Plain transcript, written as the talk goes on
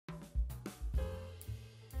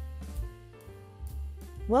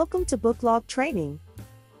Welcome to Booklog Training.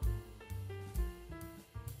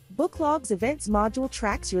 Booklog's Events module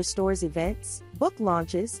tracks your store's events, book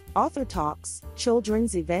launches, author talks,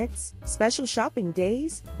 children's events, special shopping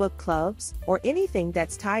days, book clubs, or anything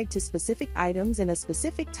that's tied to specific items in a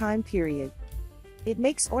specific time period. It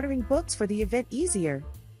makes ordering books for the event easier.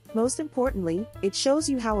 Most importantly, it shows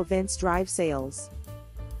you how events drive sales.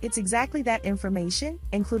 It's exactly that information,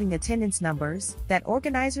 including attendance numbers, that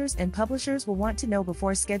organizers and publishers will want to know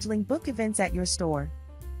before scheduling book events at your store.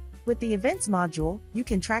 With the Events module, you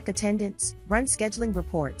can track attendance, run scheduling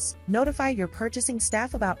reports, notify your purchasing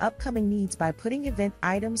staff about upcoming needs by putting event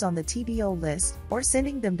items on the TBO list or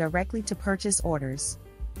sending them directly to purchase orders,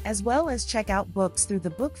 as well as check out books through the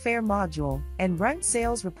Book Fair module and run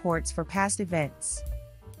sales reports for past events.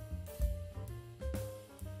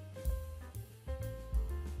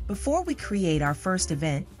 Before we create our first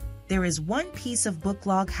event, there is one piece of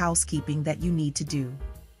Booklog housekeeping that you need to do.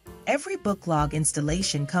 Every Booklog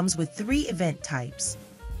installation comes with 3 event types: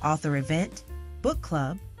 author event, book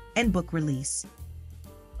club, and book release.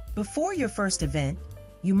 Before your first event,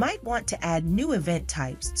 you might want to add new event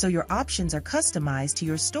types so your options are customized to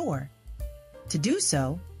your store. To do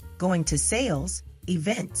so, going to Sales,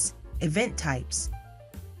 Events, Event Types.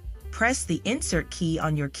 Press the Insert key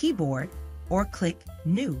on your keyboard or click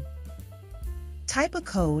New. Type a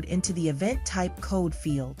code into the Event Type code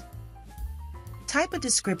field. Type a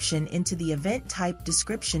description into the Event Type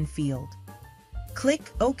description field. Click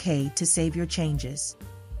OK to save your changes.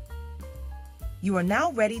 You are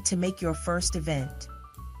now ready to make your first event.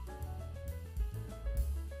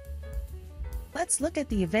 Let's look at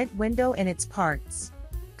the event window and its parts.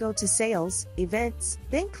 Go to Sales, Events,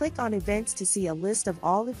 then click on Events to see a list of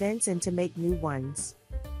all events and to make new ones.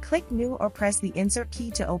 Click New or press the Insert key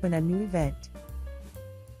to open a new event.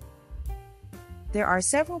 There are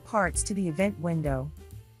several parts to the event window.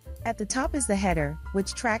 At the top is the header,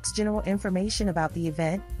 which tracks general information about the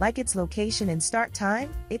event, like its location and start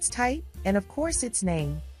time, its type, and of course its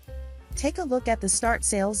name. Take a look at the start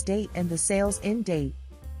sales date and the sales end date.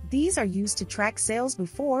 These are used to track sales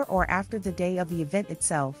before or after the day of the event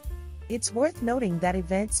itself. It's worth noting that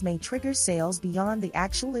events may trigger sales beyond the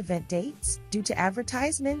actual event dates due to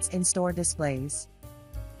advertisements and store displays.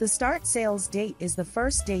 The start sales date is the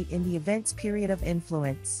first date in the event's period of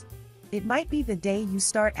influence. It might be the day you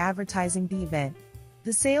start advertising the event.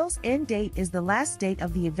 The sales end date is the last date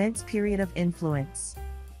of the event's period of influence.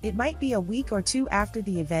 It might be a week or 2 after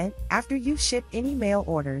the event, after you've shipped any mail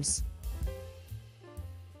orders.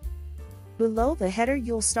 Below the header,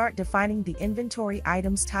 you'll start defining the inventory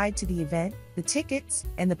items tied to the event, the tickets,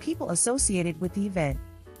 and the people associated with the event.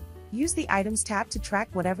 Use the Items tab to track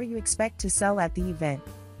whatever you expect to sell at the event.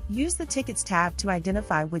 Use the Tickets tab to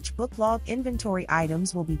identify which Booklog inventory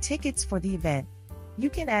items will be tickets for the event. You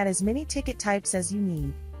can add as many ticket types as you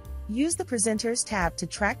need. Use the Presenters tab to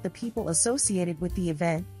track the people associated with the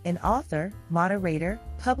event: an author, moderator,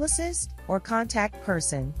 publicist, or contact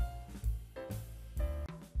person.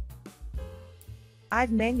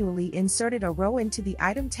 I've manually inserted a row into the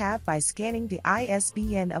Item tab by scanning the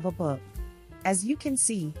ISBN of a book. As you can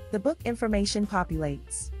see, the book information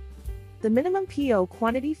populates. The minimum PO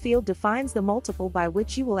quantity field defines the multiple by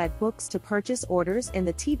which you will add books to purchase orders in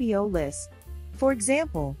the TBO list. For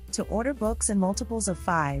example, to order books in multiples of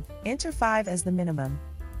 5, enter 5 as the minimum.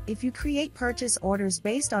 If you create purchase orders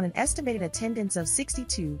based on an estimated attendance of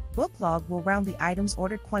 62, Booklog will round the item's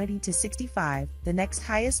ordered quantity to 65, the next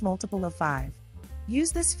highest multiple of 5.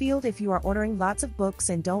 Use this field if you are ordering lots of books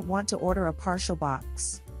and don't want to order a partial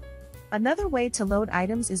box. Another way to load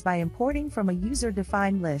items is by importing from a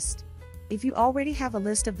user-defined list. If you already have a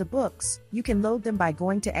list of the books, you can load them by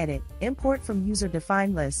going to Edit, Import from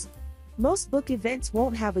User-Defined List. Most book events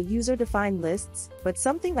won't have a user-defined lists, but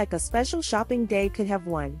something like a special shopping day could have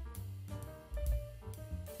one.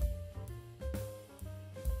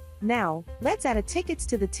 Now, let's add tickets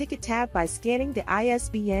to the Ticket tab by scanning the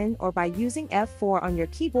ISBN or by using F4 on your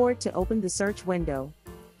keyboard to open the search window.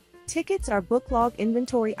 Tickets are Booklog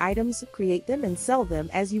inventory items. Create them and sell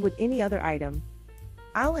them as you would any other item.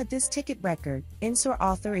 I'll add this ticket record, insert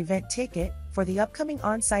author event ticket, for the upcoming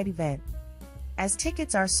on-site event. As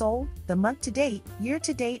tickets are sold, the month-to-date,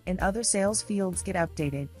 year-to-date, and other sales fields get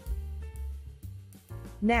updated.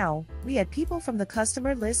 Now, we add people from the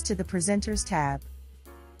customer list to the Presenters tab.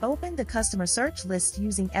 Open the customer search list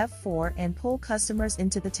using F4 and pull customers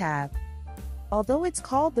into the tab. Although it's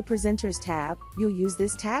called the Presenters tab, you'll use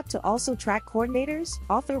this tab to also track coordinators,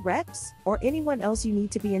 author reps, or anyone else you need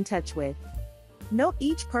to be in touch with. Note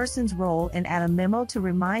each person's role and add a memo to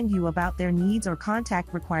remind you about their needs or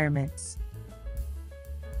contact requirements.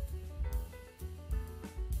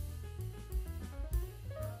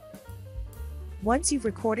 Once you've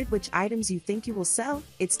recorded which items you think you will sell,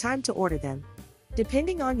 it's time to order them.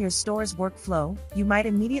 Depending on your store's workflow, you might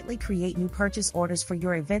immediately create new purchase orders for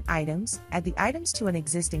your event items, add the items to an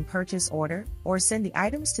existing purchase order, or send the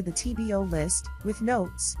items to the TBO list with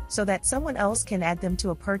notes so that someone else can add them to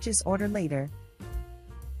a purchase order later.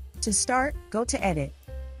 To start, go to Edit.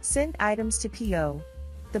 Send items to PO.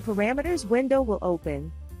 The parameters window will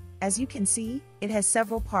open. As you can see, it has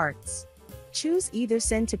several parts. Choose either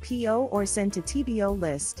Send to PO or Send to TBO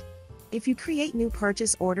list. If you create new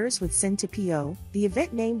purchase orders with Send to PO, the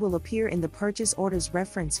event name will appear in the purchase orders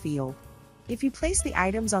reference field. If you place the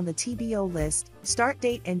items on the TBO list, start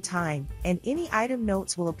date and time, and any item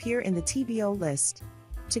notes will appear in the TBO list.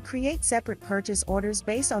 To create separate purchase orders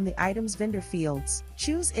based on the item's vendor fields,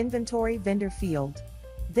 choose Inventory Vendor field.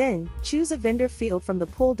 Then, choose a vendor field from the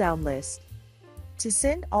pull-down list. To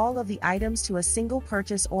send all of the items to a single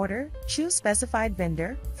purchase order, choose Specified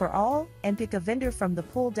Vendor for all and pick a vendor from the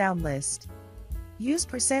pull-down list. Use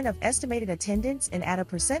 % of estimated attendance and add a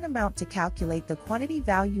 % amount to calculate the quantity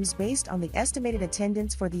values based on the estimated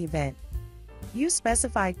attendance for the event. Use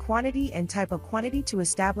specified quantity and type of quantity to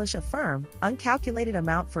establish a firm, uncalculated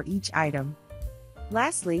amount for each item.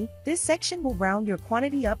 Lastly, this section will round your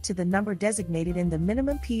quantity up to the number designated in the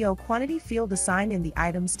minimum PO quantity field assigned in the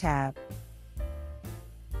Items tab.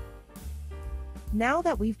 Now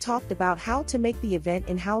that we've talked about how to make the event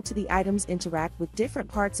and how the items interact with different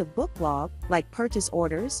parts of Booklog, like purchase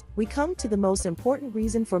orders, we come to the most important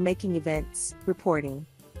reason for making events: reporting.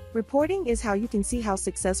 Reporting is how you can see how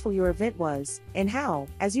successful your event was, and how,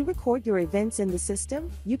 as you record your events in the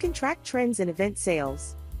system, you can track trends in event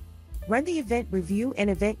sales. Run the event review and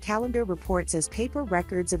event calendar reports as paper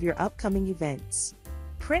records of your upcoming events.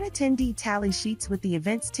 Print attendee tally sheets with the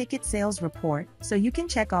event's ticket sales report, so you can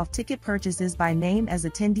check off ticket purchases by name as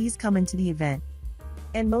attendees come into the event.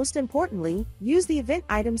 And most importantly, use the event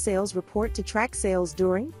item sales report to track sales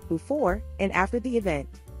during, before, and after the event.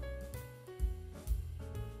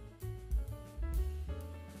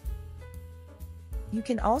 You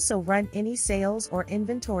can also run any sales or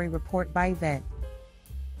inventory report by event.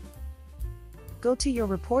 Go to your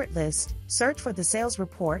report list, search for the sales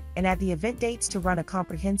report, and add the event dates to run a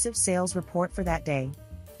comprehensive sales report for that day.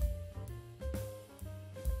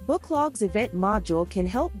 Booklog's event module can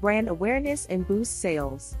help brand awareness and boost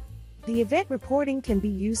sales. The event reporting can be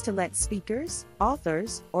used to let speakers,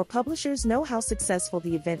 authors, or publishers know how successful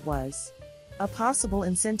the event was. A possible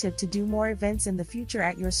incentive to do more events in the future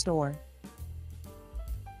at your store.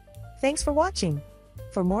 Thanks for watching.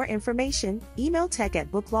 For more information, email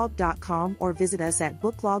tech@booklog.com or visit us at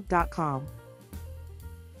booklog.com.